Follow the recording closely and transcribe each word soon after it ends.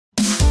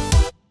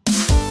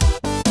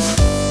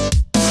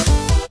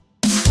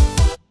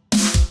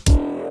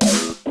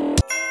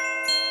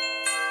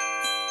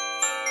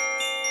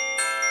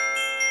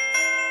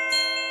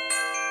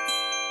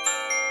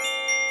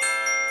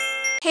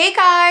Hey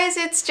guys,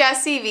 it's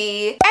Jessii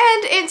Vee,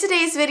 and in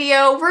today's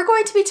video we're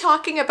going to be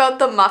talking about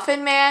the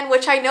Muffin Man,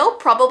 which I know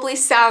probably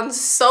sounds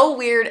so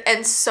weird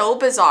and so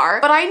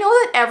bizarre, but I know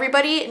that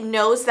everybody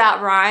knows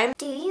that rhyme.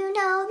 Do you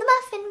know the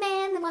Muffin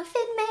Man, the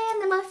Muffin Man,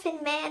 the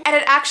Muffin Man? And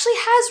it actually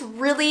has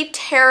really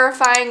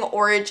terrifying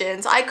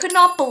origins. I could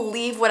not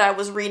believe what I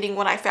was reading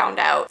when I found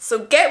out.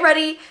 So get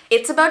ready,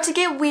 it's about to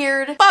get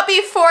weird. But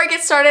before I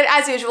get started,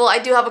 as usual, I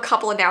do have a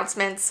couple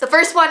announcements. The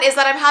first one is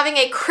that I'm having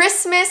a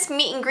Christmas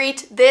meet and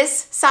greet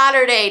this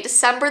Saturday,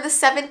 December the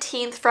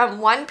 17th from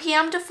 1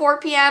 p.m. to 4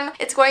 p.m.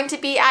 It's going to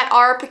be at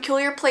our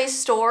Peculiar Place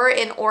store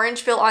in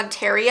Orangeville,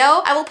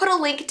 Ontario. I will put a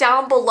link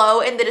down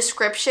below in the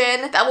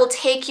description that will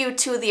take you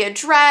to the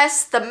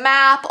address, the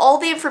map, all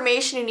the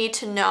information you need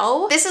to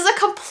know. This is a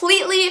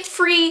completely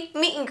free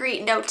meet and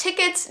greet, no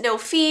tickets, no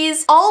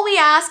fees. All we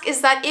ask is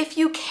that if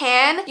you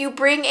can, you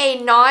bring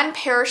a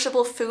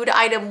non-perishable food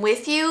item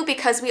with you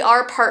because we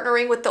are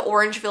partnering with the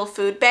Orangeville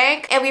Food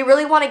Bank and we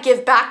really want to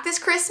give back this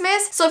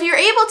Christmas. So if you're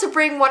able to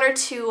bring 1 or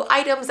 2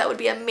 items, that would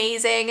be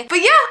amazing. But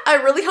yeah, I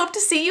really hope to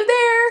see you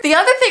there. The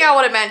other thing I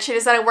want to mention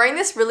is that I'm wearing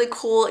this really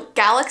cool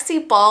galaxy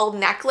ball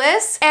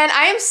necklace, and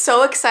I am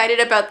so excited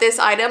about this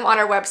item on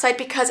our website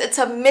because it's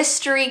a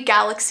mystery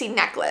galaxy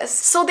necklace.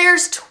 So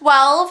there's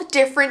 12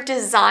 different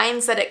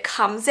designs that it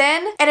comes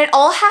in, and it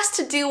all has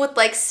to do with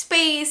like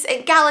space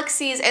and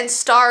galaxies and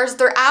stars.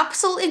 They're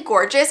absolutely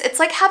gorgeous. It's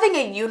like having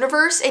a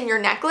universe in your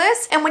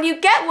necklace, and when you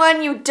get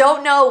one, you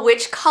don't know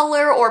which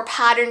color or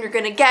pattern you're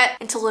gonna get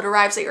until it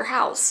arrives at your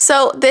house.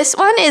 So this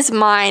one is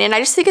mine, and I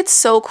just think it's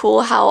so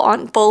cool how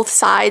on both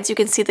sides you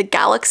can see the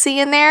galaxy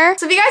in there.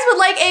 So if you guys would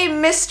like a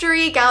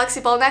mystery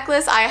galaxy ball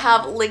necklace, I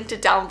have linked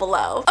it down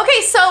below.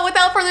 Okay, so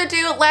without further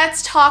ado,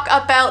 let's talk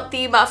about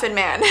the Muffin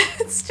Man.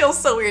 It's still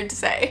so weird to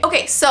say.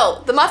 Okay,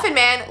 so the Muffin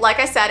Man, like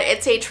I said,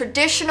 it's a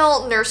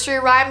traditional nursery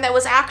rhyme that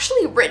was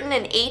actually written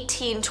in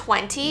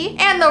 1820,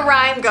 and the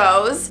rhyme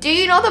goes, do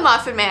you know the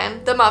Muffin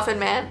Man, the Muffin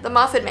Man, the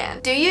Muffin Man?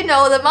 Do you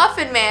know the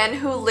Muffin Man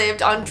who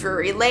lived on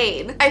Drury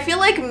Lane? I feel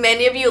like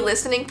many of you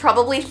listening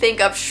probably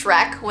think of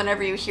Shrek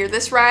whenever you hear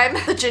this rhyme,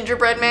 the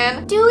gingerbread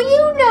man. Do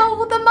you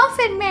know the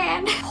Muffin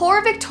Man?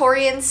 Poor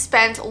Victorians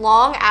spent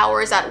long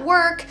hours at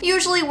work,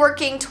 usually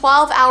working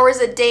 12 hours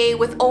a day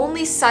with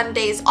only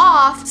Sundays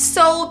off,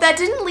 so that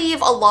didn't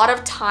leave a lot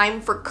of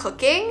time for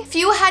cooking.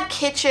 Few had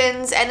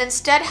kitchens and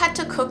instead had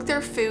to cook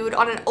their food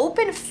on an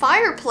open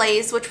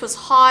fireplace, which was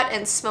hot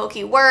and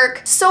smoky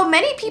work. So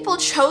many people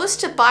chose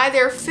to buy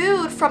their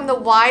food from the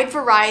wide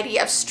variety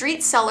of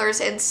street sellers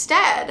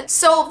instead.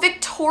 So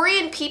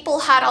Victorian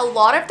people had a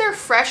lot of their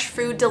fresh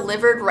food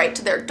delivered right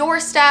to their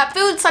doorstep.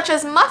 Foods such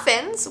as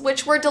muffins,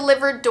 which were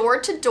delivered door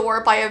to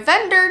door by a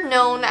vendor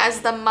known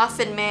as the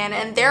Muffin Man,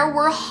 and there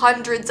were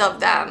hundreds of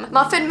them.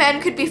 Muffin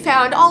men could be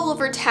found all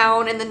over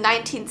town in the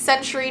 19th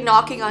century,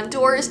 knocking on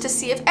doors to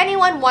see if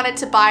anyone wanted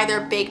to buy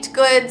their baked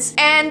goods,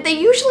 and they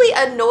usually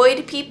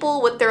annoyed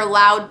people with their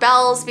loud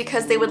bells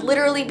because they would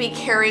literally be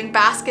carrying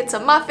baskets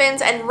of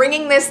muffins and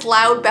ringing this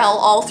loud bell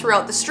all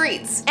throughout the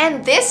streets.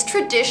 And this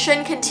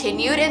tradition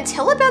continued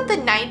until about the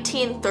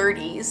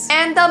 1930s.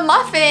 And the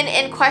muffin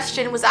in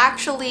question was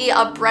actually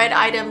a bread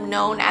item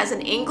known as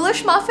an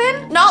English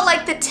muffin, not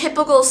like the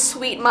typical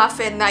sweet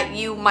muffin that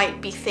you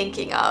might be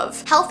thinking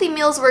of. Healthy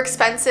meals were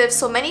expensive,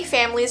 so many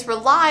families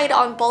relied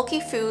on bulky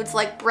foods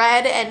like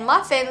bread and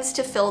muffins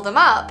to fill them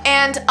up.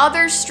 And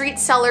other street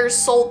sellers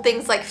sold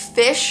things like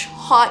fish,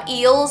 hot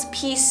eels,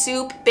 pea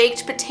soup,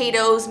 baked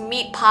potatoes,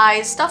 meat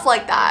pies, stuff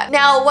like that.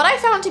 Now, what I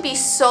found to be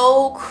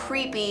so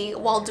creepy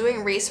while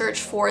doing research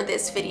for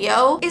this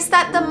video is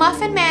that the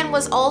Muffin Man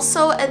was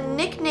also a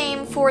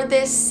nickname for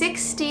this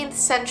 16th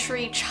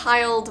century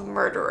child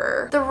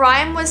murderer. The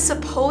rhyme was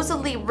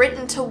supposedly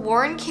written to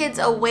warn kids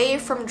away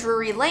from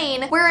Drury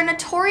Lane, where a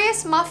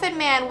notorious Muffin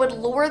Man would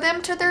lure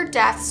them to their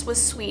deaths with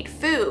sweet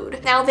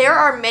food. Now, there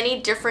are many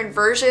different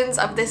versions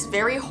of this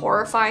very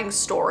horrifying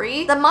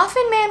story. The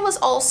Muffin Man was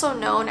also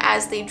known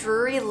as the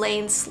Drury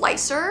Lane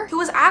Slicer, who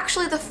was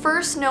actually the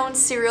first known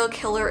serial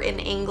killer in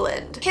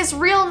England. His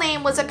real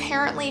name was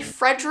apparently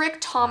Frederick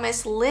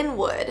Thomas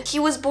Linwood. He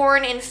was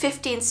born in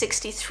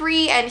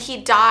 1563 and he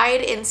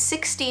died in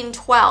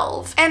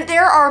 1612. And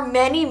there are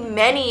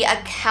many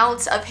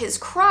accounts of his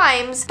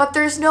crimes, but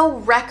there's no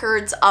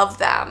records of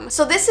them.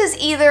 So this is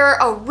either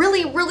a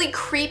really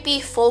creepy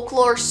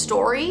folklore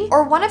story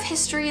or one of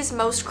history's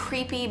most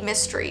creepy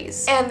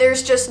mysteries. And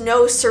there's just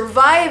no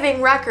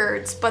surviving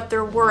records, but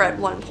there were at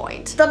one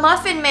point. The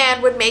Muffin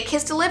Man would make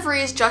his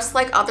deliveries just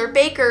like other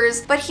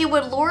bakers, but he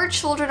would lure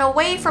children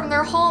away from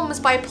their homes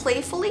by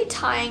playfully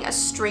tying a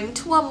string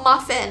to a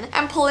muffin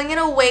and pulling it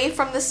away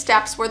from the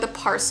steps where the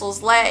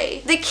parcels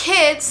lay. The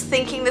kids,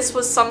 thinking this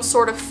was some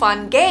sort of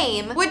fun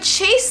game, would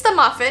chase the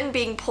muffin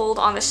being pulled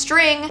on a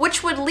string,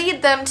 which would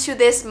lead them to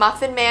this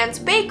Muffin Man's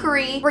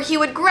bakery, where he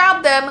would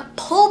grab them,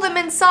 pull them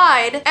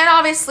inside, and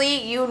obviously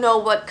you know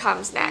what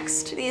comes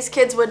next. These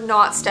kids would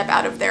not step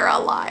out of there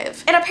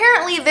alive. And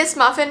apparently this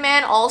Muffin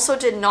Man also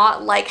did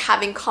not like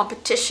having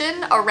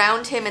competition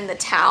around him in the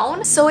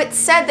town, so it's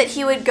said that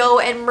he would go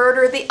and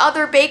murder the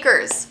other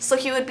bakers, so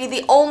he would be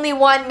the only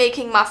one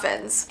making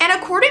muffins. And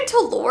according to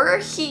lore,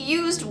 he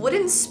used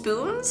wooden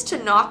spoons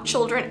to knock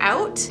children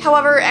out.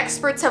 However,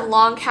 experts have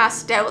long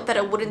cast doubt that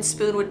a wooden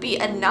spoon would be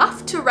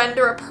enough to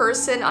render a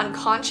person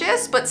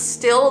unconscious, but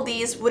still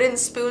these wooden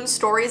spoon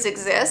stories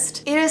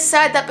exist. It is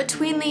said that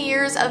between the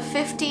years of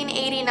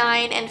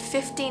 1589 and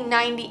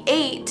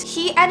 1598,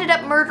 he ended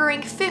up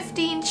murdering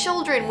 15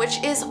 children,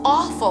 which is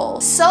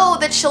awful. So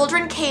the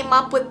children came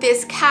up with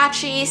this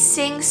catchy,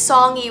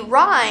 sing-songy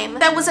rhyme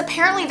that was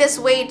apparently this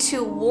way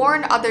to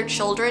warn other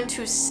children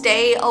to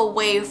stay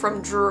away from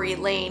Drury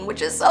Lane,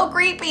 which is so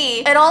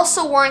creepy. It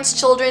also warns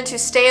children to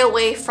stay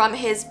away from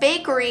his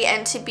bakery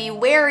and to be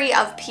wary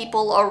of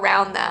people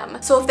around them.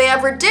 So if they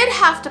ever did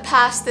have to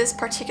pass this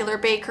particular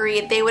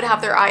bakery, they would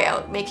have their eye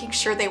out, making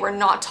sure they were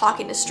not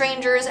talking to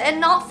strangers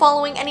and not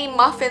following any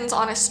muffins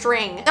on a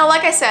string. Now,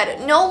 like I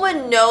said, no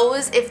one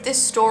knows if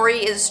this story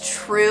is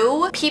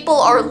true. People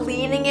are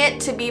leaning it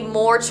to be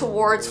more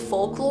towards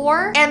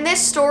folklore, and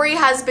this story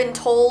has been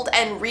told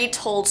and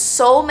retold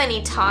so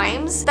many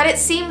times that it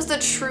seems the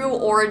true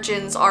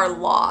origins are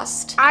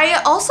lost.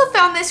 I also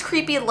found this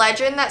creepy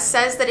legend that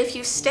says that if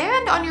you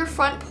stand on your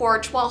front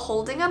porch while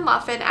holding a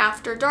muffin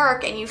after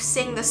dark and you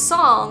sing the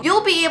song,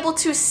 you'll be able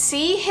to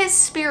see his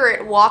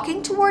spirit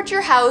walking towards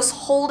your house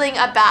holding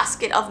a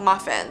basket of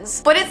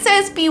muffins. But it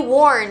says, be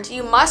warned,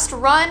 you must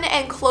run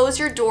and close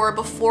your door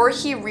before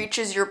he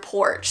reaches your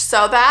porch.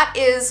 So that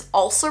is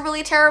also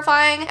really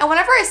terrifying. And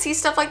whenever I see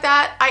stuff like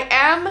that, I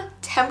am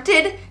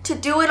tempted to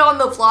do it on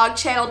the vlog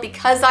channel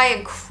because I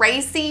am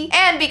crazy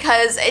and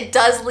because it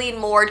does lean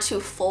more to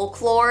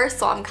folklore.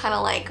 So I'm kind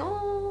of like, oh,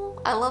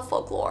 I love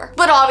folklore.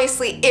 But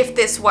obviously, if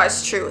this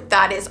was true,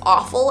 that is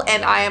awful,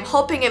 and I am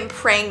hoping and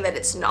praying that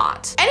it's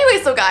not.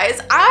 Anyways, though, guys,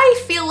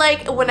 I feel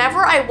like whenever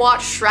I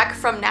watch Shrek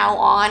from now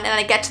on and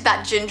I get to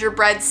that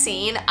gingerbread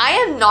scene, I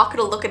am not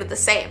gonna look at it the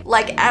same,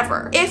 like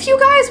ever. If you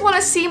guys want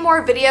to see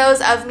more videos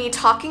of me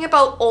talking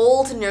about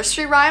old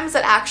nursery rhymes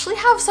that actually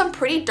have some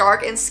pretty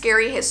dark and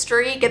scary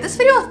history, give this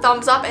video a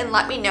thumbs up and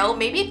let me know.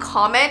 Maybe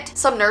comment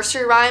some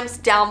nursery rhymes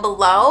down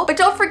below. But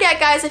don't forget,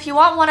 guys, if you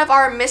want one of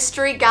our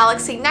Mystery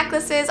Galaxy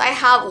necklaces, I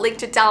have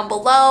linked it down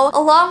below,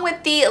 along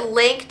with the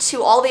link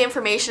to all the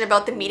information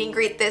about the meet and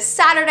greet this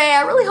Saturday.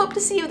 I really hope to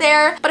see you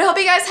there. But I hope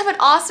you guys have an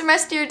awesome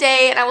rest of your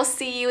day, and I will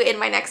see you in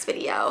my next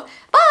video.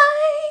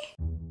 Bye!